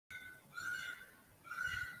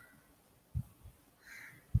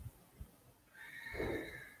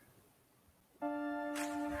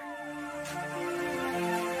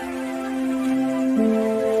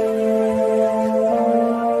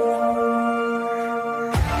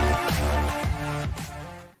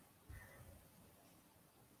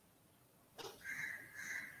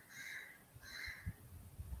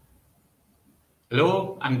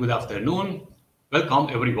Hello and good afternoon. Welcome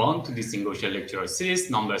everyone to this English lecture series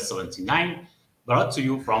number 79, brought to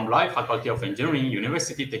you from Live Faculty of Engineering,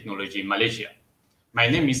 University Technology, Malaysia. My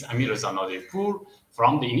name is Amirkabir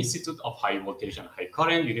from the Institute of High Voltage and High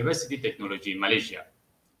Current, University Technology, Malaysia.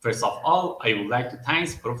 First of all, I would like to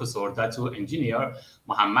thank Professor Datu Engineer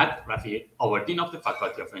Muhammad Rafi, our Dean of the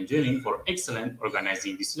Faculty of Engineering, for excellent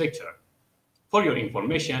organizing this lecture. For your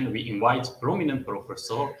information, we invite prominent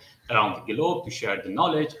professors around the globe to share the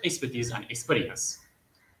knowledge, expertise, and experience.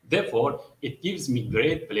 Therefore, it gives me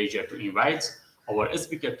great pleasure to invite our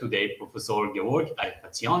speaker today, Professor Gevork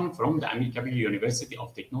from the Amirkabir University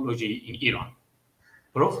of Technology in Iran.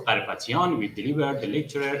 Prof. Gharehpetian will deliver the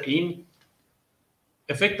lecture in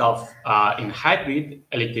effect of in hybrid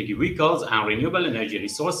electric vehicles and renewable energy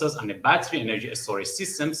resources and a battery energy storage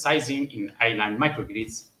system sizing in island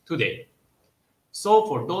microgrids today. So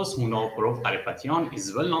for those who know, Prof. Gharehpetian is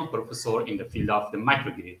a well-known professor in the field of the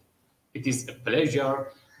microgrid. It is a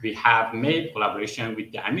pleasure we have made collaboration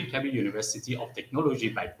with the Amirkabir University of Technology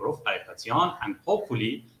by Prof. Gharehpetian and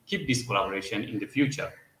hopefully keep this collaboration in the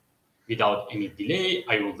future. Without any delay,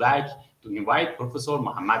 I would like to invite Professor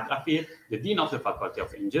Muhammad Rafi, the Dean of the Faculty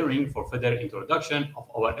of Engineering, for further introduction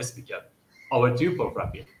of our speaker. Over to you, Prof.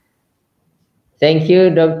 Rafi. Thank you,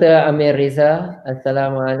 Dr. Amir Riza.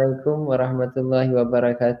 Assalamualaikum warahmatullahi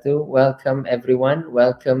wabarakatuh. Welcome, everyone.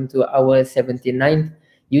 Welcome to our 79th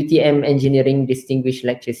UTM Engineering Distinguished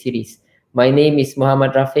Lecture Series. My name is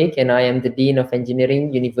Muhammad Rafiq, and I am the Dean of Engineering,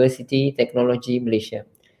 University Technology, Malaysia.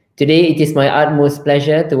 Today, it is my utmost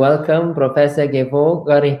pleasure to welcome Professor Gevork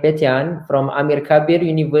Gharehpetian from Amirkabir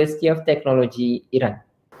University of Technology, Iran.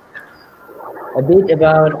 A bit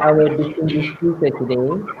about our distinguished speaker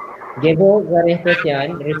today. Gevork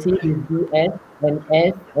Gharehpetian received his BS,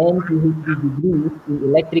 MS, and PhD degrees in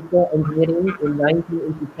electrical engineering in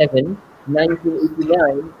 1987,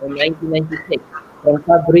 1989, and 1996 from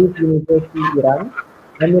Tabriz University, Iran,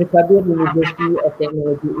 Amirkabir University of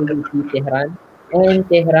Technology, Tehran, and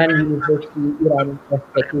Tehran University, Iran,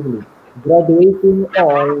 respectively, graduating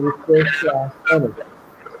all with first-class honors.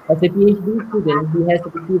 As a PhD student, he has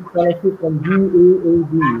received scholarship from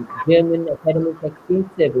DAAD, German Academic Exchange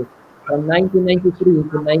Service, from 1993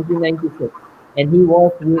 to 1996, and he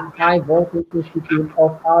was with High Voltage Institute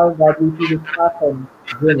of RWTH, Aachen,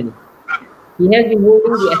 Germany. He has been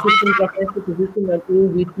holding the assistant professor position at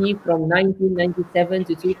AUT from 1997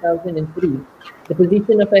 to 2003, the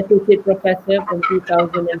position of associate professor from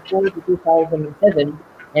 2004 to 2007,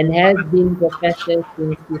 and has been professor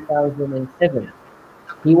since 2007.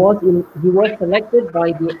 He was selected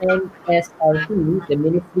by the MSRT, the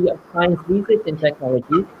Ministry of Science, Research and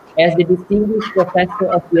Technology, as the Distinguished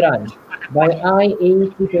Professor of Iran, by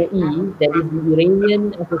IAEEE, that is the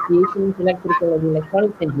Iranian Association of Electrical and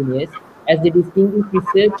Electronics Engineers, as the Distinguished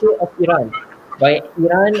Researcher of Iran, by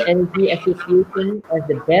Iran Energy Association as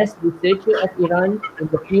the Best Researcher of Iran in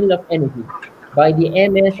the field of energy, by the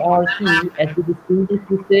MSRT as the Distinguished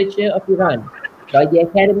Researcher of Iran, by the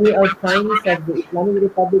Academy of Science of the Islamic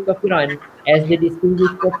Republic of Iran as the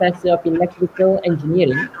Distinguished Professor of Electrical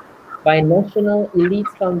Engineering, by National Elites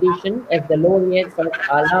Foundation as the laureates of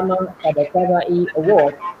Alameh Tabatabaei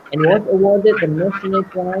Award, and was awarded the National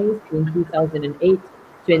Prize in 2008,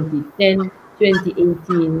 2010,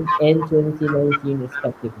 2018, and 2019,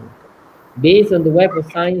 respectively. Based on the Web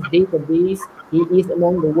of Science database, he is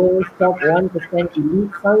among the world's top 1%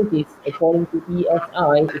 elite scientists according to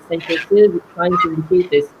ESI, Essential Service Science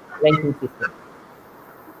Indicators ranking system.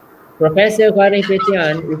 Professor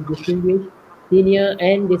Gharehpetian is distinguished senior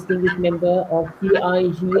and distinguished member of CIGRE,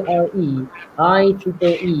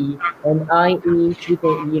 IEEE, and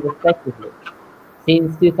IAEEE, respectively.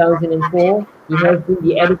 Since 2004, he has been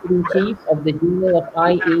the editor-in-chief of the Journal of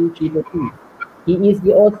IAEEE. He is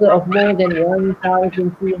the author of more than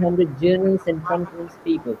 1,200 journals and conference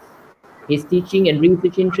papers. His teaching and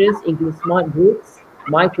research interests include smart grids,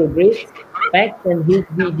 microgrids, PACs and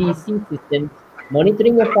HVDC systems,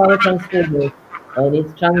 monitoring of power transformers, and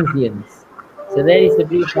its transients. So that is a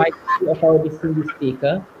brief biography of our distinguished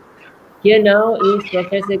speaker. Here now is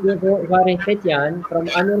Professor Gevork Gharehpetian from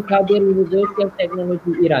Amirkabir University of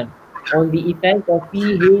Technology, Iran, on the effect of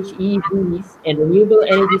PHEVs and renewable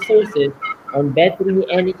energy sources on battery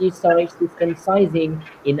energy storage system sizing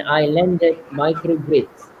in islanded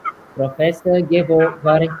microgrids. Professor Gevork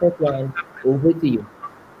Gharehpetian, over to you.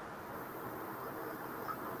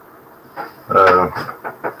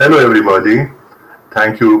 Hello, everybody.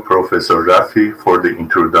 Thank you, Professor Rafi, for the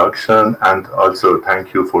introduction, and also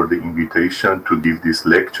thank you for the invitation to give this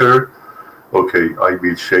lecture. Okay, I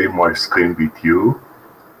will share my screen with you.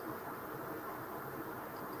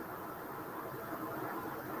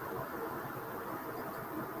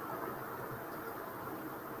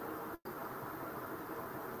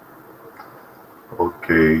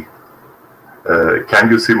 Okay. Can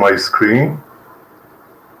you see my screen?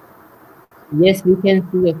 Yes, we can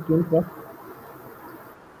see your screen, Prof.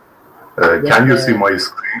 Can you see my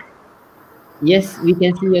screen? Yes, we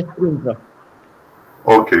can see your screen, Prof.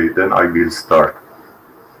 Okay, then I will start.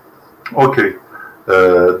 Okay,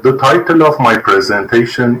 the title of my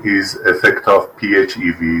presentation is Effect of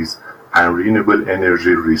PHEVs and Renewable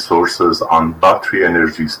Energy Resources on Battery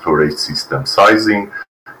Energy Storage System Sizing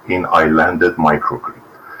in Islanded Microgrid.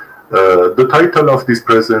 The title of this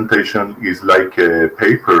presentation is like a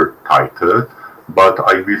paper title, but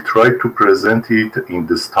I will try to present it in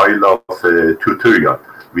the style of a tutorial,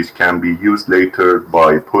 which can be used later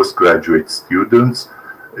by postgraduate students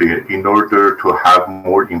in order to have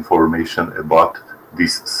more information about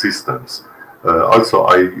these systems. Also,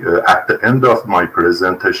 at the end of my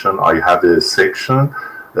presentation, I have a section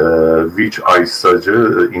which I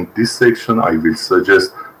suggest. In this section, I will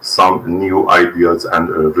suggest some new ideas and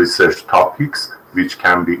research topics which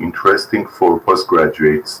can be interesting for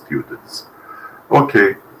postgraduate students.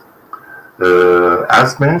 Okay,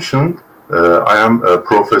 as mentioned, I am a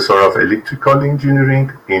professor of electrical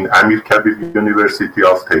engineering in Amirkabir University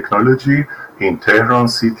of Technology in Tehran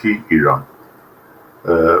city, Iran.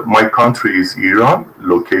 My country is Iran,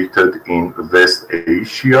 located in West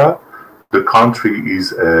Asia. The country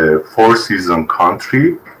is a four-season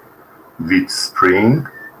country with spring,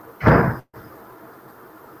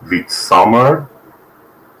 with summer,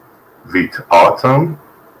 with autumn,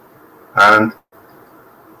 and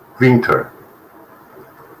winter.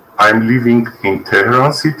 I'm living in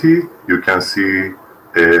Tehran city. You can see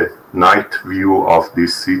a night view of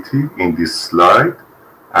this city in this slide.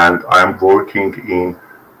 And I'm working in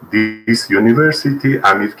this university,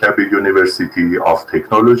 Amirkabir University of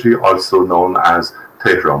Technology, also known as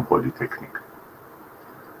Tehran Polytechnic.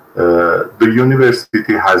 The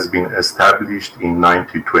university has been established in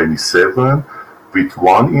 1927 with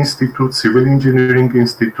one institute, Civil Engineering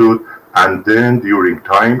Institute, and then during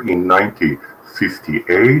time in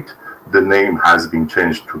 1958, the name has been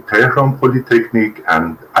changed to Tehran Polytechnic,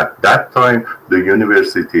 and at that time, the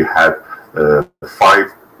university had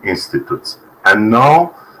 5 institutes. And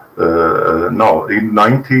now, in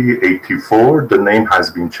 1984, the name has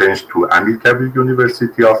been changed to Amirkabir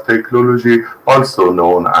University of Technology, also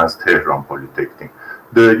known as Tehran Polytechnic.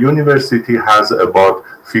 The university has about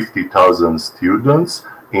 50,000 students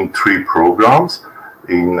in 3 programs,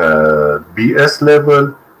 in BS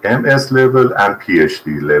level, MS level, and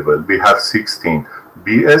PhD level. We have 16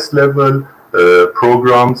 BS level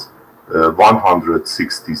programs,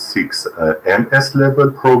 166 MS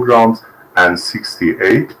level programs, and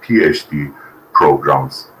 68 PhD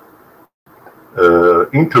programs. For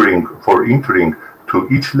entering to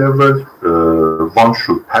each level, one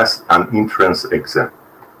should pass an entrance exam.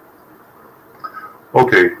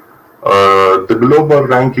 Okay, the global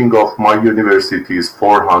ranking of my university is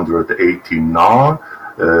 489,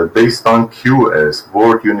 based on QS,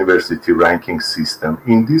 World University Ranking System.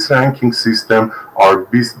 In this ranking system, our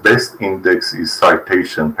best index is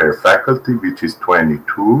citation per faculty, which is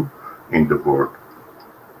 22 in the world.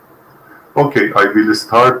 Okay, I will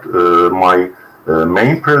start my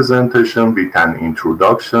main presentation with an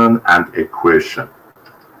introduction and a question.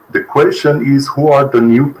 The question is, who are the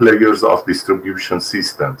new players of distribution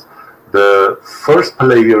systems? The first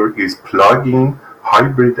player is plug-in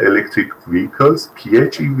hybrid electric vehicles,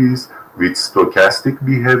 PHEVs, with stochastic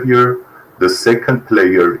behavior. The second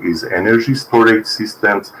player is energy storage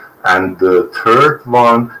systems. And the third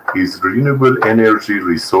one is renewable energy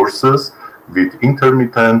resources with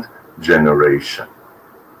intermittent generation.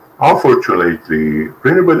 Unfortunately,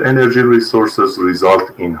 renewable energy resources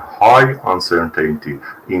result in high uncertainty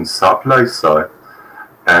in supply side,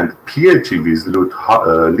 and PHEVs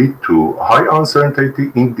lead to high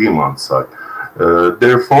uncertainty in demand side.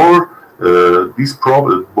 Therefore,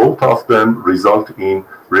 both of them result in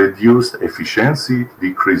reduced efficiency,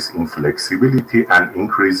 decrease in flexibility, and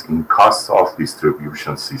increase in costs of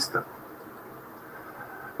distribution system.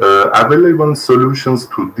 Available solutions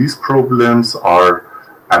to these problems are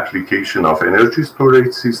application of energy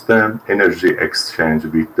storage system, energy exchange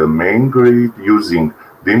with the main grid using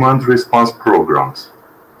demand response programs.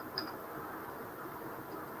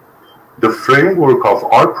 The framework of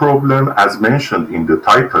our problem, as mentioned in the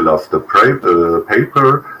title of the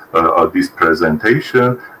paper, this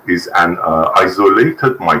presentation, is an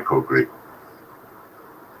isolated microgrid.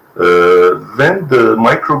 When the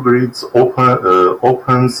microgrid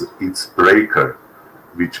opens its breaker,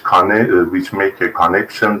 which make a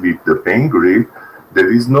connection with the main grid,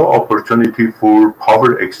 there is no opportunity for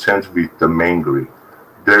power exchange with the main grid.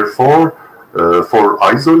 Therefore, For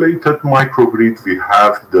isolated microgrid, we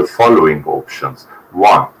have the following options.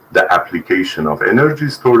 1, the application of energy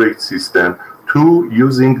storage system. 2,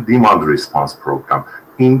 using demand response program.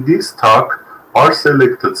 In this talk, our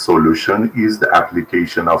selected solution is the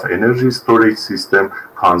application of energy storage system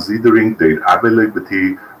considering their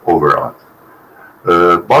availability overall.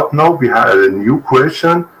 But now we have a new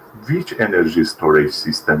question: which energy storage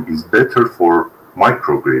system is better for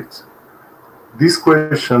microgrids? This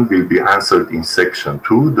question will be answered in section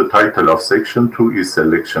 2. The title of section 2 is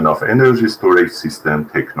Selection of Energy Storage System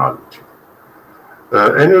Technology.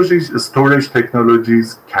 Energy storage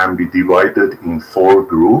technologies can be divided in 4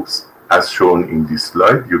 groups. As shown in this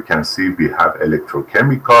slide, you can see we have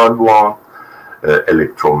electrochemical one,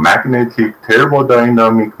 electromagnetic,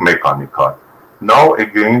 thermodynamic, mechanical. Now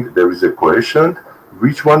again, there is a question: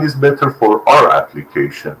 which one is better for our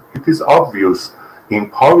application? It is obvious. In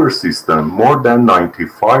power system, more than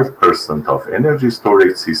 95% of energy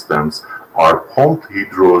storage systems are pumped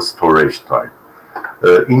hydro storage type.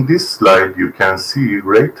 In this slide, you can see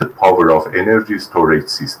rated power of energy storage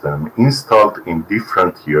system installed in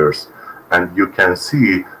different years, and you can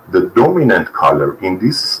see the dominant color in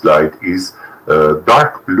this slide is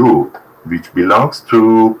dark blue, which belongs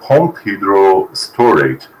to pumped hydro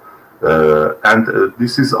storage.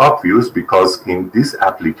 This is obvious because in this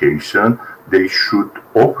application, they should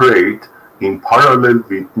operate in parallel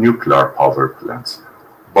with nuclear power plants.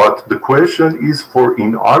 But the question is,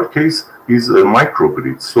 in our case, is a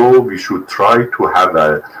microgrid. So we should try to have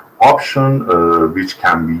an option which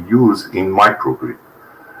can be used in microgrid.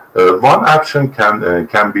 One option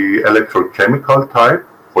can be electrochemical type,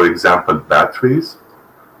 for example, batteries.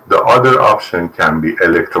 The other option can be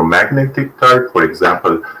electromagnetic type, for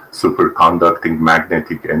example, superconducting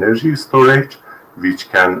magnetic energy storage, which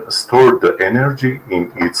can store the energy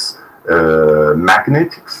in its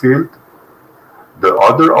magnetic field. The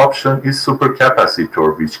other option is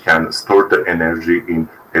supercapacitor, which can store the energy in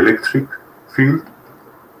electric field.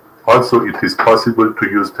 Also, it is possible to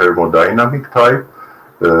use thermodynamic type,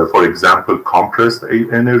 for example, compressed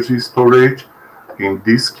energy storage. In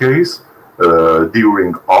this case,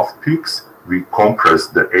 during off-peaks, we compress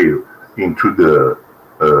the air into the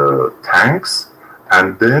tanks,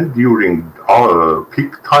 and then during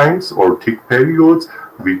peak times or peak periods,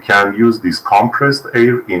 we can use this compressed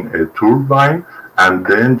air in a turbine and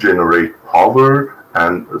then generate power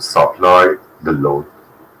and supply the load.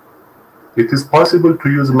 It is possible to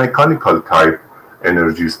use mechanical type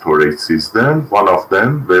energy storage system. One of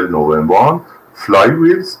them, well-known one,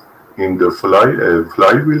 flywheels. In the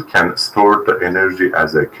flywheel can store the energy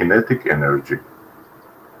as a kinetic energy.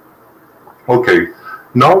 Okay,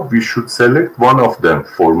 now we should select one of them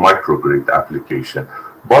for microgrid application.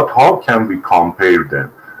 But how can we compare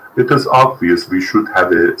them? It is obvious we should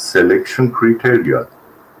have a selection criteria.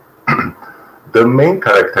 The main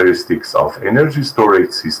characteristics of energy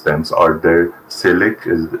storage systems are their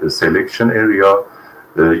selection area.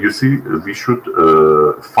 You see, we should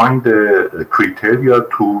find a criteria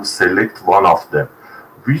to select one of them.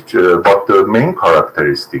 But the main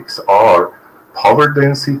characteristics are power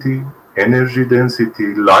density, energy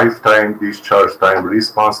density, lifetime, discharge time,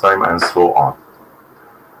 response time, and so on.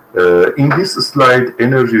 In this slide,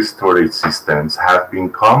 energy storage systems have been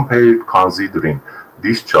compared considering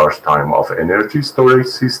discharge time of energy storage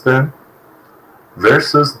system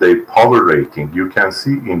versus their power rating. You can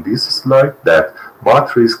see in this slide that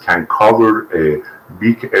batteries can cover a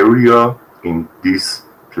big area in this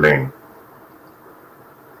plane.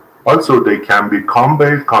 Also, they can be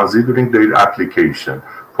compared considering their application.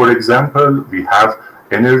 For example, we have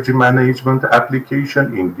energy management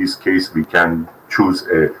application. In this case, we can choose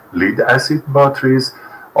a lead-acid batteries.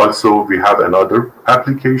 Also, we have another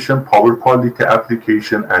application, power quality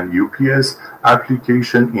application and UPS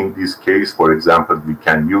application. In this case, for example, we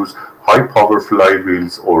can use high-power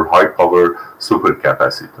flywheels or high-power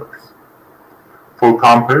supercapacitors. For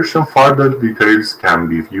comparison, further details can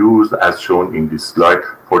be used as shown in this slide.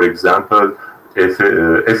 For example,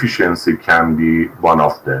 efficiency can be one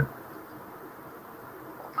of them.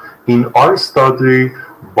 In our study,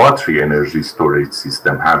 battery energy storage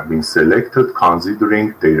systems have been selected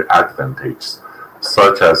considering their advantages,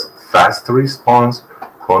 such as fast response,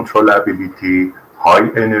 controllability, high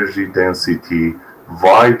energy density,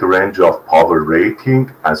 wide range of power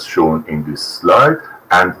rating, as shown in this slide,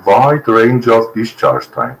 and wide range of discharge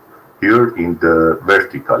time, here in the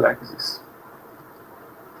vertical axis.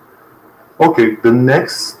 Okay, the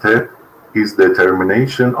next step is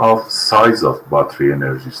determination of size of battery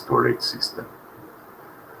energy storage system.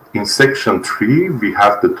 In section 3, we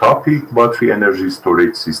have the topic battery energy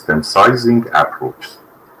storage system sizing approach.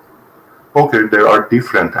 Okay, there are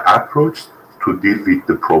different approaches to deal with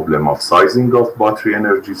the problem of sizing of battery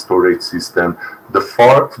energy storage system. The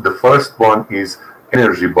first one is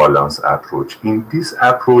energy balance approach. In this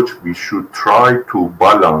approach, we should try to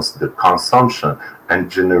balance the consumption and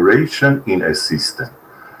generation in a system.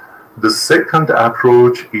 The second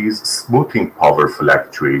approach is smoothing power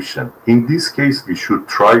fluctuation. In this case, we should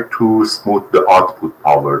try to smooth the output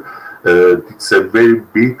power. It's a very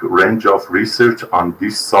big range of research on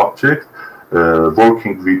this subject,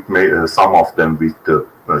 working with some of them with the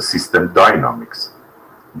system dynamics.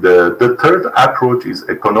 The third approach is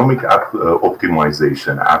economic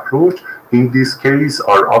optimization approach. In this case,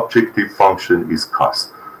 our objective function is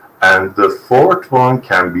cost. And the fourth one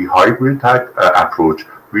can be hybrid approach,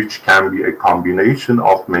 which can be a combination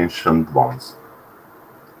of mentioned ones.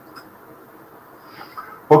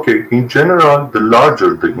 Okay, in general, the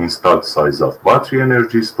larger the installed size of battery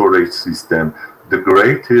energy storage system, the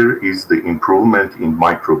greater is the improvement in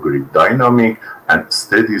microgrid dynamic and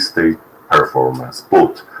steady state performance,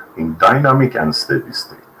 both in dynamic and steady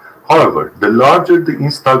state. However, the larger the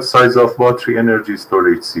installed size of battery energy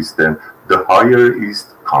storage system, the higher is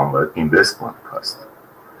investment cost.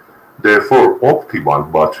 Therefore, optimal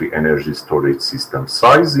battery energy storage system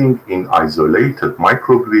sizing in isolated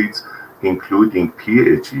microgrids, including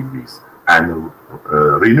PHEVs and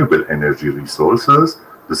renewable energy resources,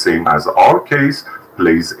 the same as our case,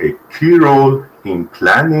 plays a key role in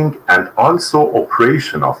planning and also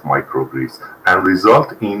operation of microgrids and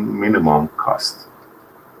result in minimum cost.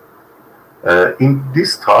 In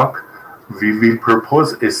this talk, we will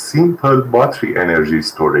propose a simple battery energy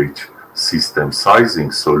storage system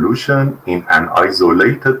sizing solution in an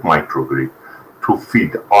isolated microgrid to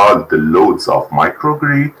feed all the loads of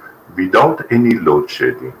microgrid without any load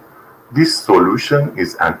shedding. This solution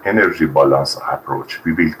is an energy balance approach.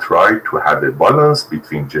 We will try to have a balance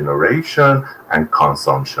between generation and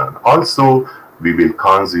consumption. Also, we will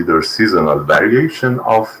consider seasonal variation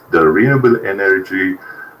of the renewable energy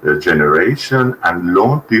generation and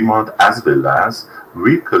load demand, as well as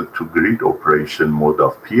vehicle-to-grid operation mode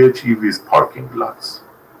of PHEVs parking lots.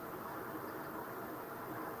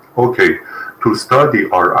 Okay, to study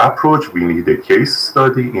our approach, we need a case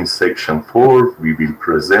study. In section 4, we will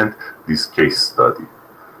present this case study.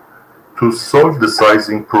 To solve the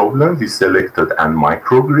sizing problem, we selected an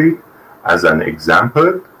microgrid as an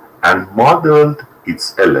example and modeled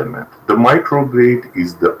its element. The microgrid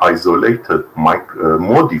is the isolated,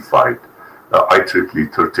 modified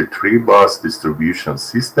IEEE 33 bus distribution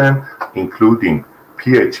system, including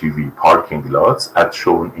PHEV parking lots. As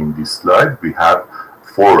shown in this slide, we have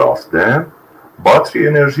 4 of them. Battery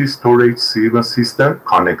energy storage system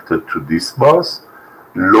connected to this bus,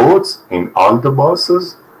 loads in all the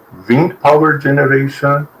buses, wind power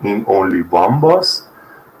generation in only one bus,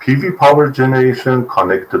 PV power generation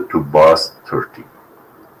connected to bus 30.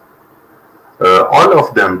 All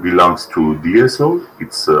of them belongs to DSO.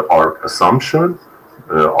 It's our assumption.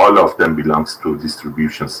 All of them belongs to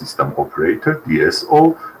distribution system operator,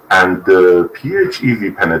 DSO, and the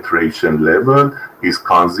PHEV penetration level is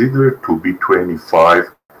considered to be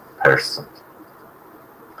 25%.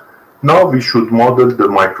 Now we should model the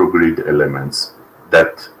microgrid elements.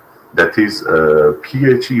 That is,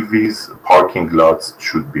 PHEVs parking lots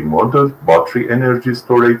should be modeled, battery energy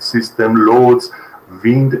storage system, loads,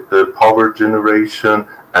 wind power generation,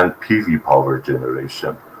 and PV power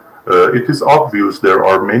generation. It is obvious there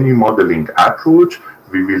are many modeling approaches.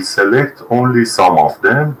 We will select only some of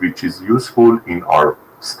them, which is useful in our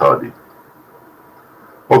study.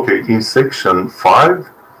 Okay, in section 5,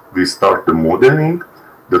 we start the modeling.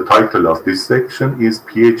 The title of this section is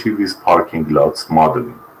PHEVs parking lots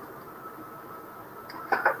modeling.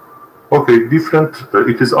 Okay,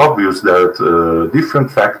 it is obvious that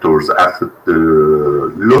different factors affect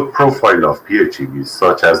the load profile of PHEVs,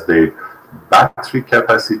 such as the battery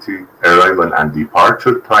capacity, arrival and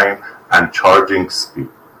departure time, and charging speed.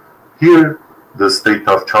 Here, the state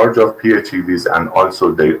of charge of PHEVs and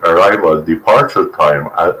also the arrival departure time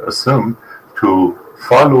are assumed to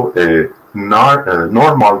follow a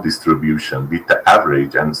normal distribution with the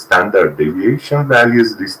average and standard deviation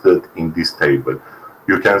values listed in this table.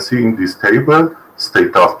 You can see in this table,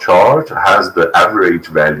 state of charge has the average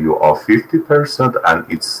value of 50%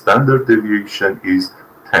 and its standard deviation is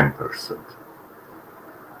 10%.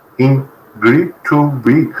 In grid to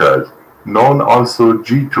vehicle, known also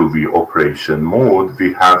G2V operation mode,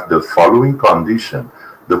 we have the following condition.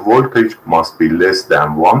 The voltage must be less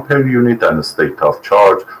than 1 per unit and the state of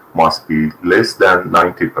charge must be less than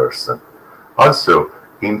 90%. Also,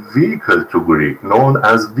 In vehicle to grid, known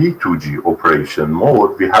as V2G operation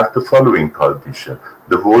mode, we have the following condition.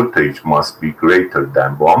 The voltage must be greater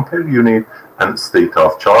than 1 per unit and state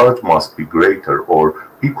of charge must be greater or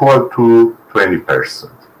equal to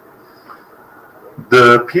 20%.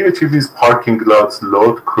 The PHEV's parking lots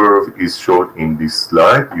load curve is shown in this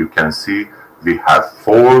slide. You can see we have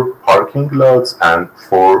 4 parking lots and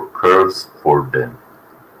 4 curves for them.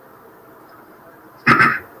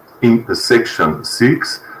 In section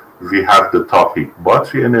 6, we have the topic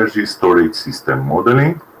Battery Energy Storage System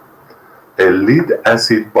Modeling. A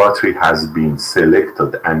lead-acid battery has been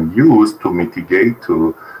selected and used to mitigate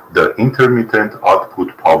the intermittent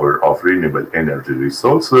output power of renewable energy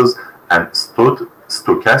resources and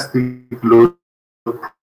stochastic load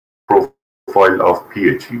profile of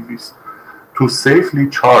PHEVs. To safely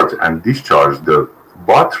charge and discharge the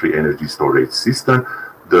battery energy storage system,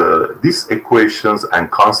 these equations and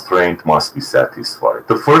constraints must be satisfied.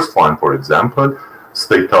 The first one, for example,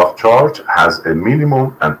 state of charge has a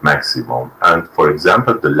minimum and maximum. And for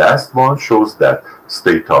example, the last one shows that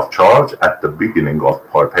state of charge at the beginning of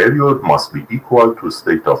per period must be equal to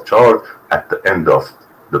state of charge at the end of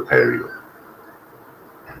the period.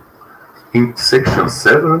 In section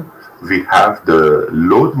 7, we have the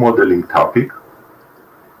load modeling topic.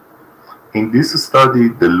 In this study,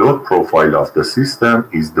 the load profile of the system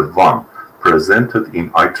is the one presented in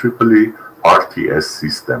IEEE RTS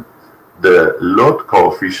system. The load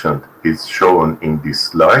coefficient is shown in this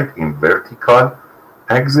slide in vertical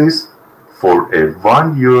axis for a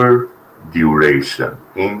 1-year duration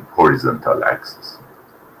in horizontal axis.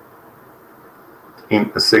 In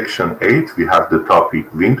section 8, we have the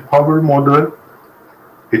topic wind power model.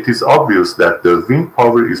 It is obvious that the wind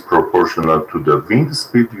power is proportional to the wind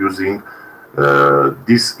speed using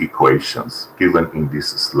these equations given in this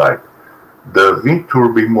slide. The wind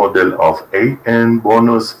turbine model of AN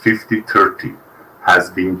bonus 5030 has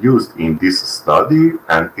been used in this study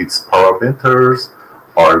and its parameters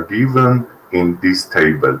are given in this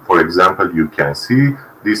table. For example, you can see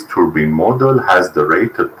this turbine model has the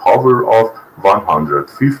rated power of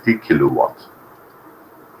 150 kilowatts.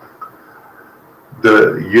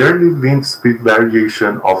 The yearly wind speed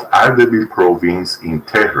variation of Ardabil province in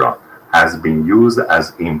Tehran has been used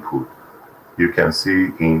as input. You can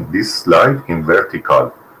see in this slide in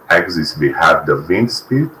vertical axis we have the wind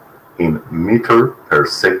speed in meter per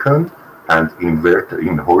second, and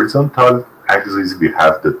in horizontal axis we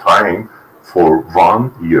have the time for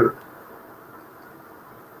 1 year.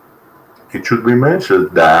 It should be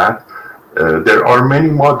mentioned that there are many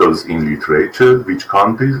models in literature which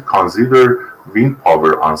consider wind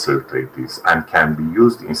power uncertainties and can be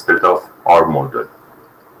used instead of our model.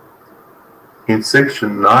 In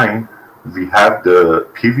section 9, we have the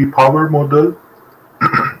PV power model.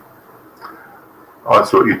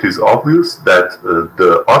 Also, it is obvious that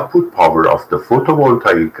the output power of the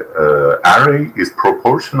photovoltaic array is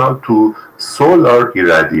proportional to solar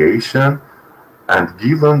irradiation and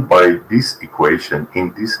given by this equation.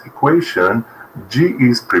 In this equation, G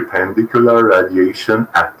is perpendicular radiation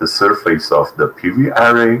at the surface of the PV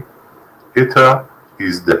array, eta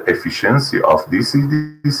is the efficiency of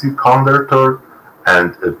DC-DC converter,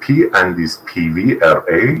 and P and this PV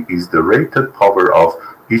array is the rated power of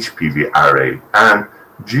each PV array, and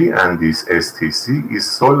G and this STC is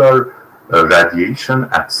solar radiation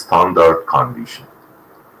at standard condition.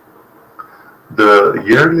 The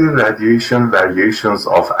yearly radiation variations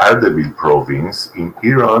of Ardabil province in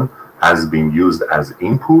Iran has been used as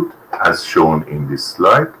input as shown in this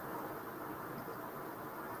slide.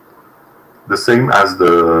 The same as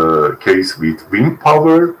the case with wind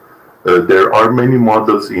power, there are many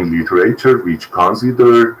models in literature which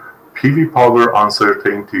consider PV power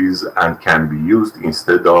uncertainties and can be used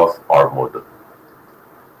instead of our model.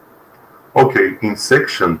 Okay, in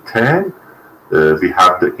section 10, we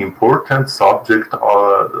have the important subject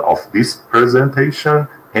of this presentation,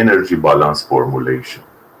 energy balance formulation.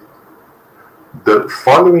 The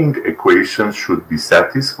following equations should be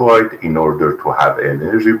satisfied in order to have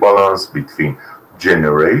energy balance between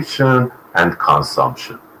generation and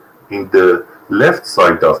consumption. In the left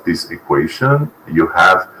side of this equation, you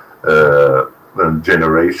have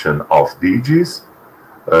generation of DGs,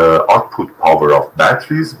 output power of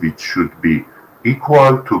batteries, which should be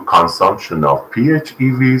equal to consumption of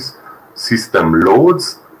PHEVs, system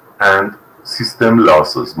loads, and system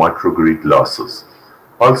losses, microgrid losses.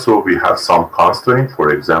 Also, we have some constraint.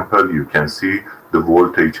 For example, you can see the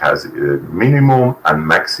voltage has a minimum and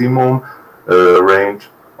maximum range.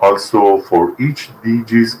 Also, for each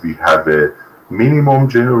DGs, we have a minimum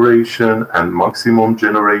generation and maximum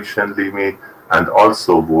generation limit, and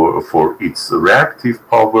also for its reactive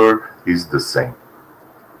power is the same.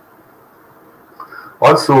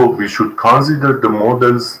 Also, we should consider the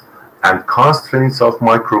models and constraints of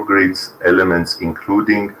microgrids elements,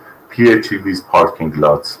 including PHEV's parking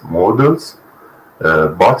lots models,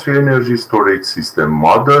 battery energy storage system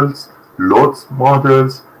models, load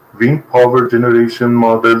models, wind power generation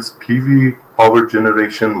models, PV power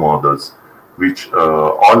generation models, which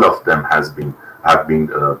all of them have been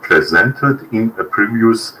presented in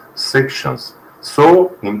previous sections.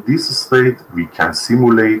 So in this state, we can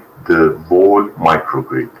simulate the whole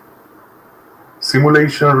microgrid.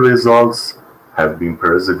 Simulation results will be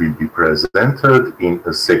presented in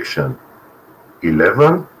section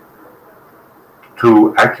 11.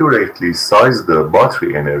 To accurately size the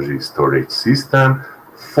battery energy storage system,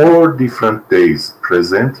 4 different days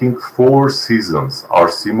presenting 4 seasons are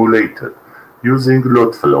simulated using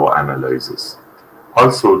load flow analysis.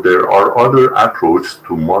 Also, there are other approaches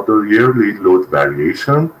to model yearly load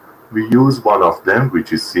variation. We use one of them,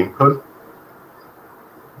 which is simple.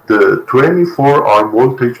 The 24-hour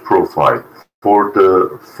voltage profile for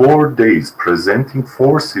the 4 days presenting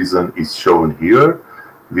 4 seasons is shown here.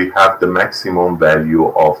 We have the maximum value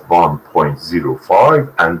of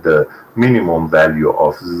 1.05 and the minimum value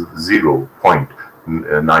of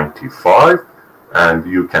 0.95. And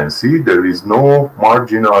you can see there is no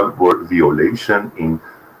marginal violation in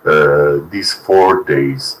these 4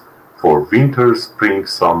 days for winter, spring,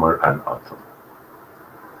 summer, and autumn.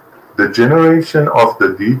 The generation of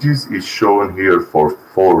the DGs is shown here for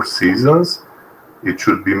 4 seasons. It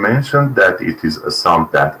should be mentioned that it is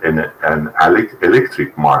assumed that an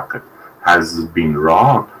electric market has been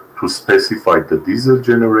run to specify the diesel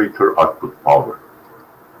generator output power.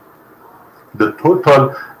 The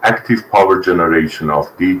total active power generation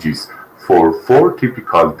of DGs for 4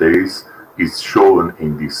 typical days is shown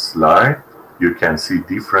in this slide. You can see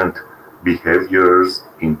different behaviors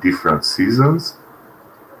in different seasons.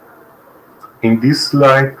 In this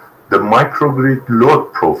slide, the microgrid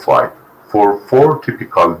load profile for 4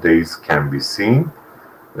 typical days can be seen.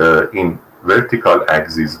 In vertical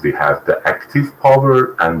axis, we have the active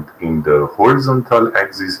power, and in the horizontal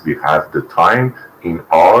axis, we have the time in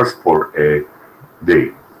hours for a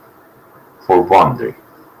day, for 1 day.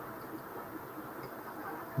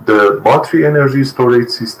 The battery energy storage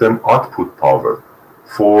system output power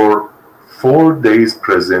for 4 days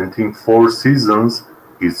presenting 4 seasons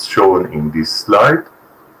is shown in this slide.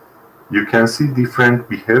 You can see different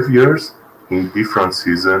behaviors in different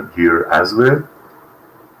seasons here as well.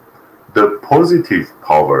 The positive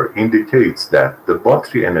power indicates that the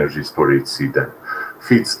battery energy storage system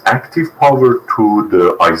feeds active power to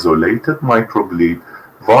the isolated microgrid,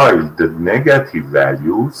 while the negative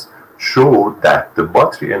values show that the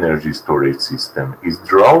battery energy storage system is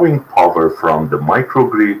drawing power from the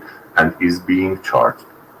microgrid and is being charged.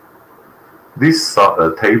 This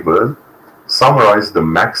table summarizes the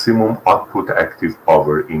maximum output active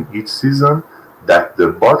power in each season that the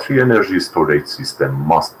battery energy storage system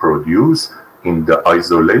must produce in the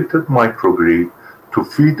isolated microgrid to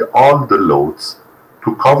feed all the loads.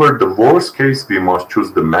 To cover the worst case, we must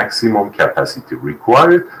choose the maximum capacity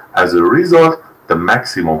required. As a result, the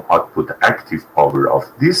maximum output active power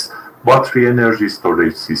of this battery energy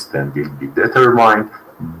storage system will be determined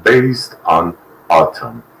based on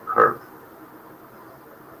Autumn curve.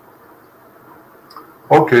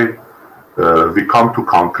 Okay, we come to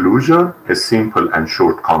conclusion, a simple and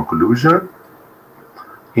short conclusion.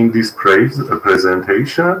 In this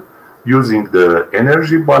presentation, using the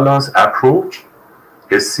energy balance approach,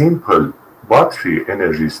 a simple battery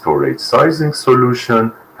energy storage sizing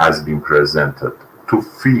solution has been presented to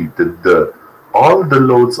feed all the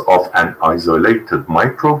loads of an isolated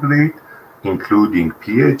microgrid, including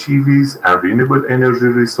PHEVs and renewable energy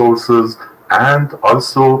resources, and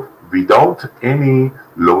also without any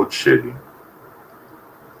load shedding.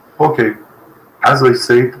 Okay, as I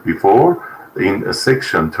said before, in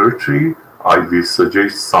section 33, I will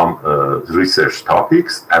suggest some research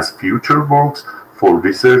topics as future works for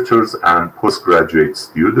researchers and postgraduate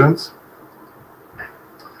students.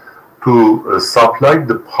 To supply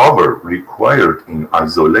the power required in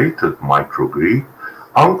isolated microgrid,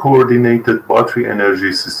 uncoordinated battery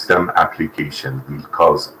energy system application will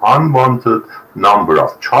cause unwanted number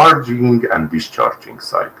of charging and discharging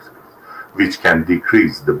cycles, which can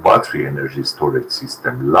decrease the battery energy storage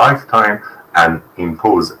system lifetime and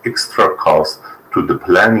impose extra cost to the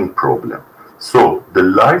planning problem. So the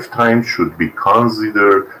lifetime should be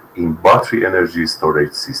considered in battery energy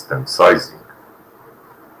storage system sizing.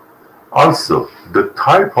 Also, the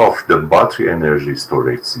type of the battery energy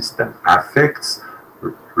storage system affects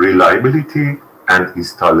reliability and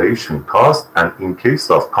installation cost, and in case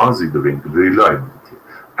of considering reliability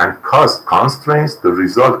and cost constraints, the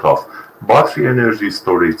result of battery energy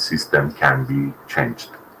storage system can be changed.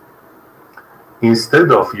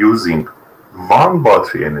 Instead of using one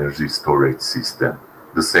battery energy storage system,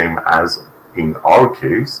 the same as in our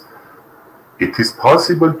case, it is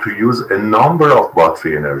possible to use a number of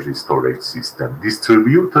battery energy storage systems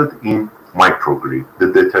distributed in microgrid.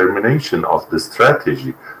 The determination of the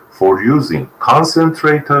strategy for using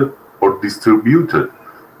concentrated or distributed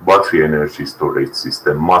battery energy storage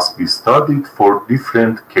system must be studied for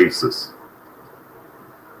different cases.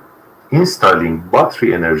 Installing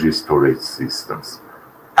battery energy storage systems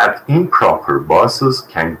at improper buses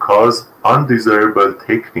can cause undesirable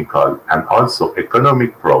technical and also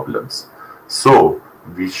economic problems. So,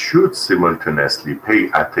 we should simultaneously pay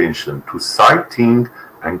attention to siting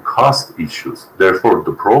and cost issues. Therefore,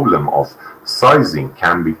 the problem of sizing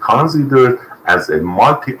can be considered as a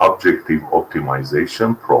multi-objective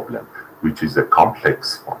optimization problem, which is a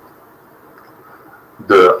complex one.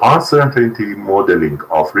 The uncertainty modeling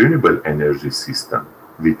of renewable energy system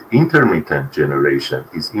with intermittent generation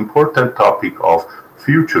is important topic of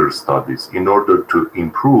future studies in order to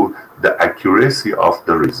improve the accuracy of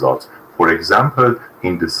the results. For example,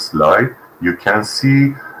 in this slide, you can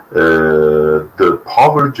see the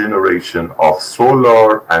power generation of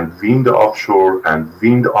solar and wind offshore and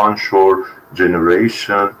wind onshore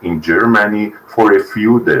generation in Germany for a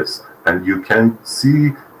few days. And you can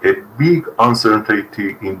see a big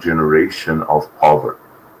uncertainty in generation of power.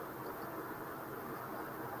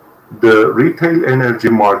 The retail energy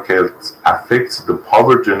market affects the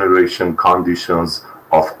power generation conditions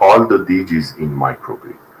of all the DGs in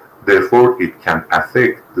microgrid. Therefore, it can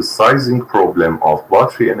affect the sizing problem of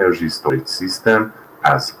battery energy storage system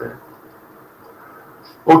as well.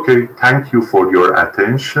 Okay, thank you for your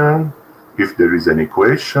attention. If there is any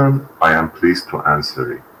question, I am pleased to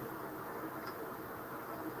answer it.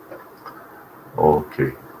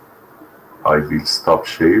 Okay, I will stop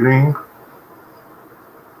sharing.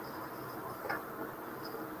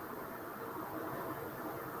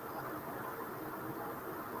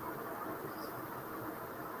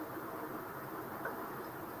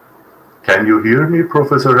 Can you hear me,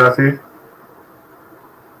 Professor Rafi?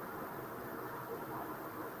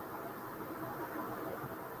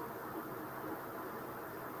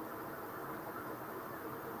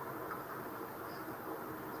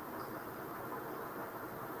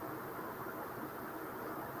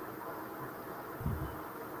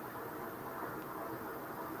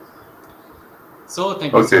 So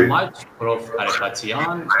thank you so much, Prof.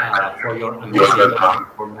 Gharehpetian, for your amazing and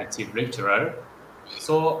informative lecture.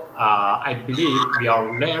 So I believe we are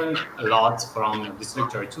learning a lot from this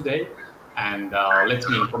lecture today. And let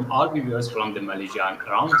me inform all viewers from the Malaysia and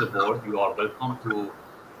around the world, you are welcome to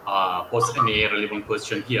post any relevant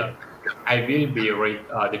question here. I will be read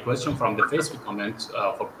the question from the Facebook comment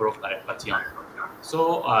for Prof. Gharehpetian.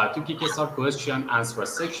 So to kick us our question answer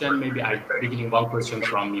section, maybe I beginning one question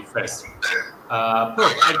from me first.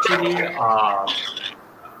 Prof, actually,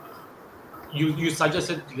 you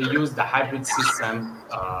suggested they use the hybrid system,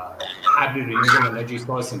 hybrid renewable energy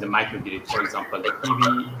source in the microgrid, for example, the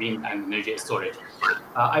PV, wind, and energy storage.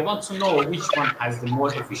 I want to know which one has the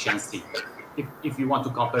more efficiency. If you want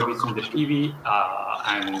to compare between the PV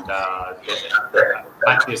and the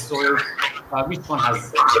battery storage, which one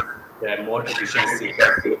has the more efficiency?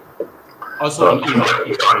 Also in Iran,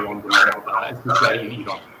 if I want to know, especially in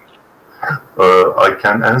Iran. I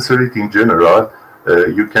can answer it in general.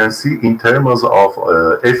 You can see in terms of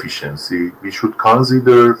efficiency, we should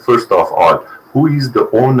consider first of all, who is the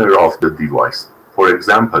owner of the device. For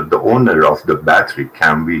example, the owner of the battery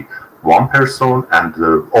can be one person and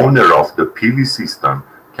the owner of the PV system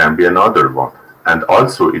can be another one. And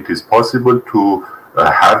also it is possible to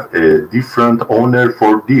have a different owner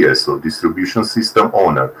for DSO, distribution system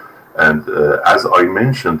owner. And as I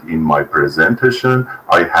mentioned in my presentation,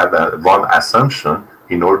 I have one assumption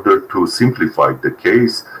in order to simplify the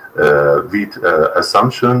case with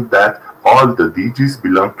assumption that all the DGs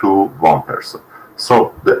belong to one person.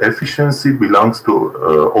 So the efficiency belongs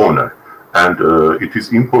to owner, and it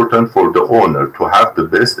is important for the owner to have the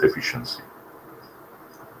best efficiency.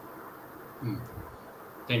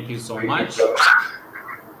 Thank you so much.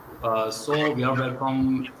 So we are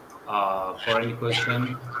welcome for any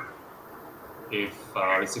question if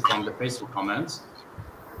received from the Facebook comments.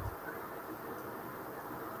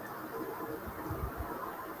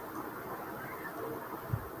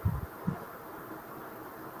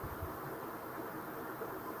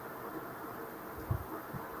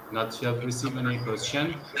 Not yet received any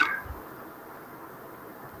question.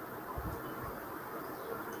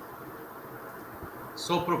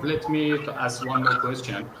 So, Prof, let me ask one more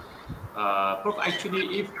question. Prof,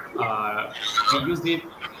 actually, if we use it,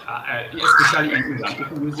 especially in Iran,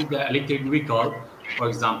 if we use it, the electric vehicle, for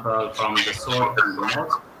example, from the south and the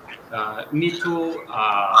north, need to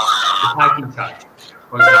the parking charge.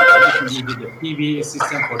 For example, if we use the PV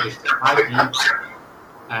system for the parking,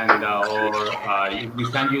 and or you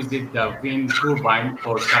can use it the wind turbine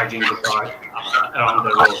for charging the car around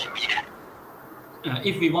the road.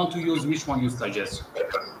 If we want to use, which one you suggest?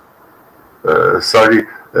 Sorry,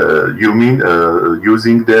 you mean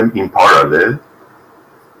using them in parallel?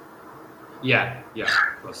 Yeah,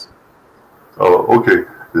 of course. Oh, okay.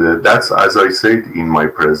 That's, as I said in my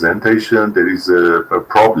presentation, there is a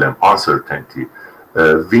problem, uncertainty.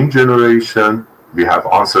 Wind generation, we have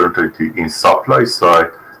uncertainty in supply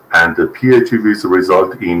side, and the PHEVs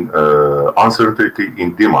result in uncertainty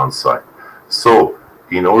in demand side. So,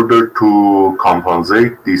 in order to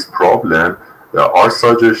compensate this problem, our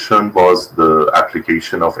suggestion was the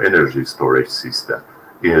application of energy storage system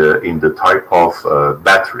in the type of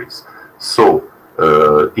batteries. So,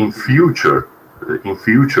 in future,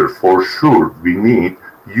 for sure, we need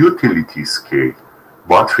utility scale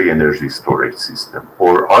battery energy storage system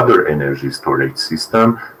or other energy storage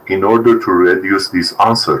system in order to reduce this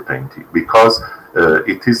uncertainty, because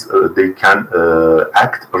they can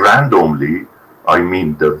act randomly. I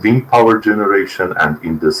mean, the wind power generation and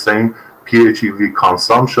in the same PHEV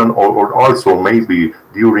consumption, or also maybe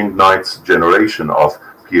during nights generation of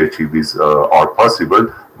PHEVs are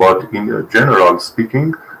possible. But in general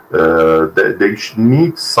speaking, they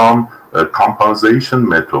need some compensation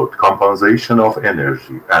method, compensation of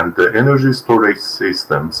energy, and the energy storage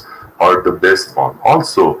systems are the best one.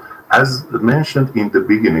 Also, as mentioned in the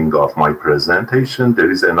beginning of my presentation, there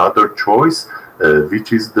is another choice,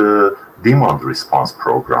 which is the demand response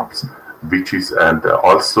programs, which is, and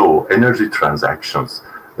also energy transactions.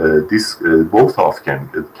 Both of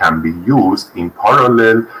can be used in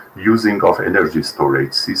parallel using of energy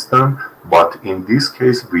storage system, but in this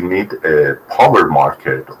case we need a power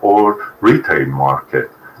market or retail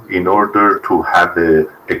market in order to have an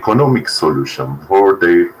economic solution for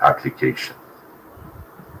the application.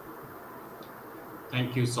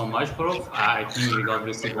 Thank you so much, Prof. I think we got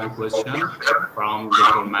received one question from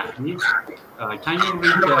Dr. Mahdi. Can you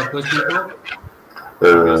read the question, Prof?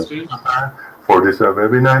 For this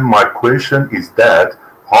webinar, my question is that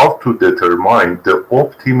how to determine the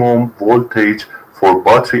optimum voltage for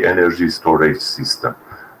battery energy storage system.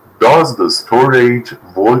 Does the storage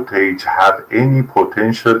voltage have any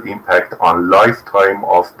potential impact on lifetime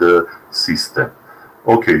of the system?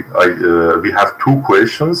 Okay, we have two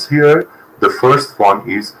questions here. The first one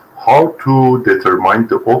is how to determine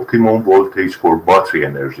the optimum voltage for battery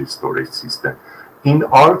energy storage system. In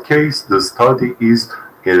our case, the study is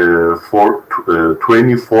for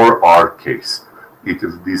 24-hour case.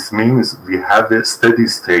 This means we have a steady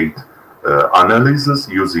state analysis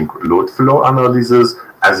using load flow analysis.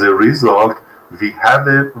 As a result, we have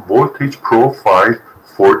a voltage profile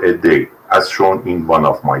for a day. As shown in one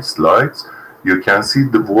of my slides, you can see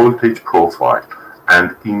the voltage profile.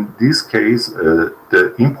 And in this case,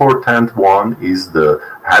 the important one is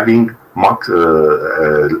having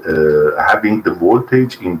the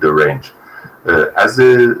voltage in the range.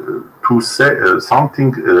 To say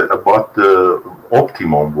something about the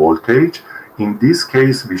optimum voltage, in this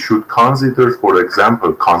case we should consider, for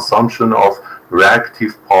example, consumption of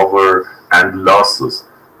reactive power and losses,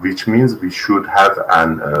 which means we should have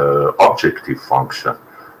an objective function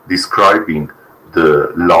describing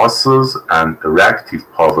the losses and reactive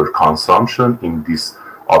power consumption in this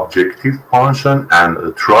objective function,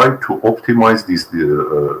 and try to optimize this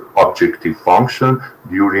objective function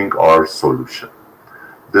during our solution.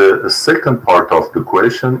 The second part of the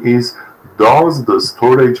question is, does the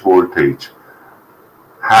storage voltage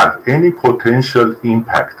have any potential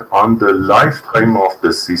impact on the lifetime of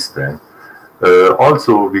the system?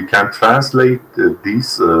 Also, we can translate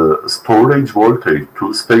this storage voltage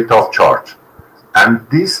to state of charge, and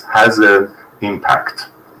this has an impact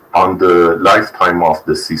on the lifetime of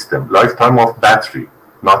the system, lifetime of battery,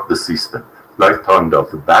 not the system, lifetime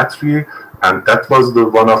of the battery. And that was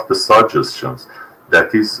one of the suggestions,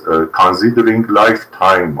 that is considering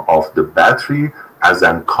lifetime of the battery as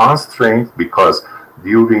a constraint, because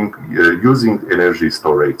during using energy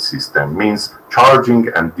storage system means charging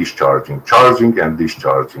and discharging,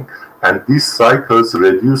 and these cycles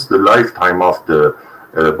reduce the lifetime of the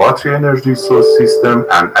battery energy source system,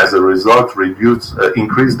 and as a result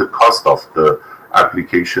increase the cost of the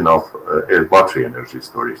application of a battery energy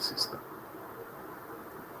storage system.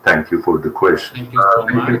 Thank you for the question. Thank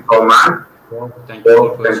you so much. Well, thank you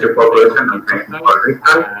for question.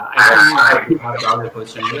 I think we have another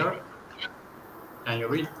question here. Can you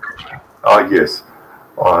read? Yes.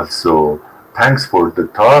 So thanks for the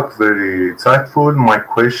talk, very insightful. My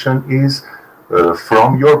question is,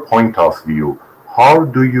 from your point of view, how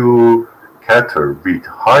do you cater with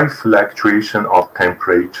high fluctuation of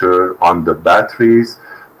temperature on the batteries,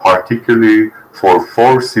 particularly for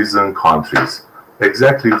four-season countries?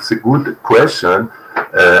 Exactly, it's a good question,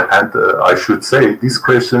 and I should say this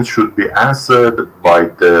question should be answered by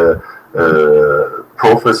the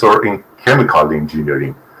professor in chemical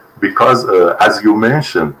engineering, because as you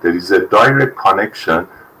mentioned, there is a direct connection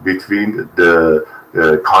between the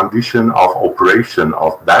condition of operation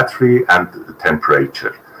of battery and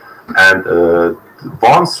temperature. And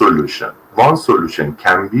one solution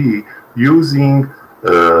can be using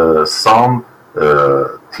some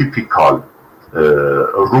typical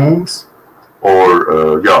rooms,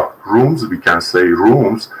 or rooms, we can say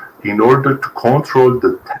rooms, in order to control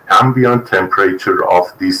the ambient temperature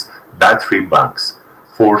of these battery banks.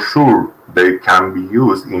 For sure, they can be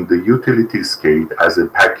used in the utility scale as a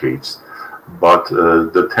package, but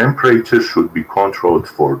the temperature should be controlled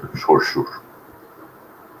for sure.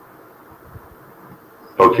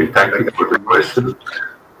 Okay, thank you for the question.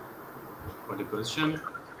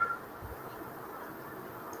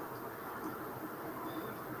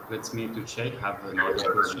 Let's me to check, have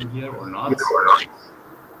another question here or not.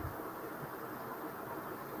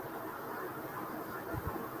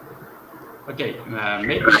 Okay,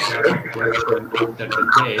 maybe I have a question after the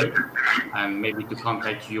day, and maybe to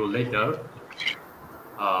contact you later.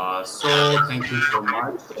 So thank you so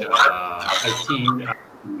much. I think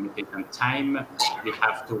limited time, we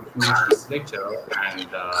have to finish this lecture, and if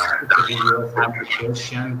the viewers have a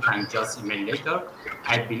question, can just email later.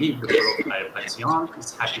 I believe the Prof. Gharehpetian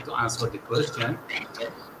is happy to answer the question.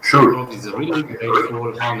 Sure. Prof is really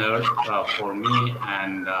grateful, honored for me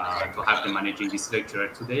and to have the managing this lecture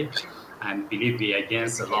today. And believe me,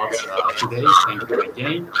 against a lot today. Thank you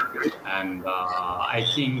again. And I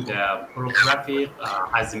think the Prof. Rafiq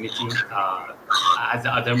has a meeting, has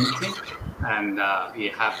the other meeting, and we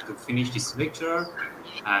have to finish this lecture.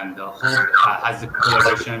 And hope has a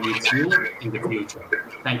collaboration with you in the future.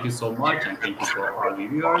 Thank you so much, and thank you for all the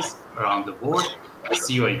viewers around the world.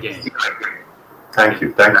 See you again. Thank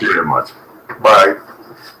you very much. Bye.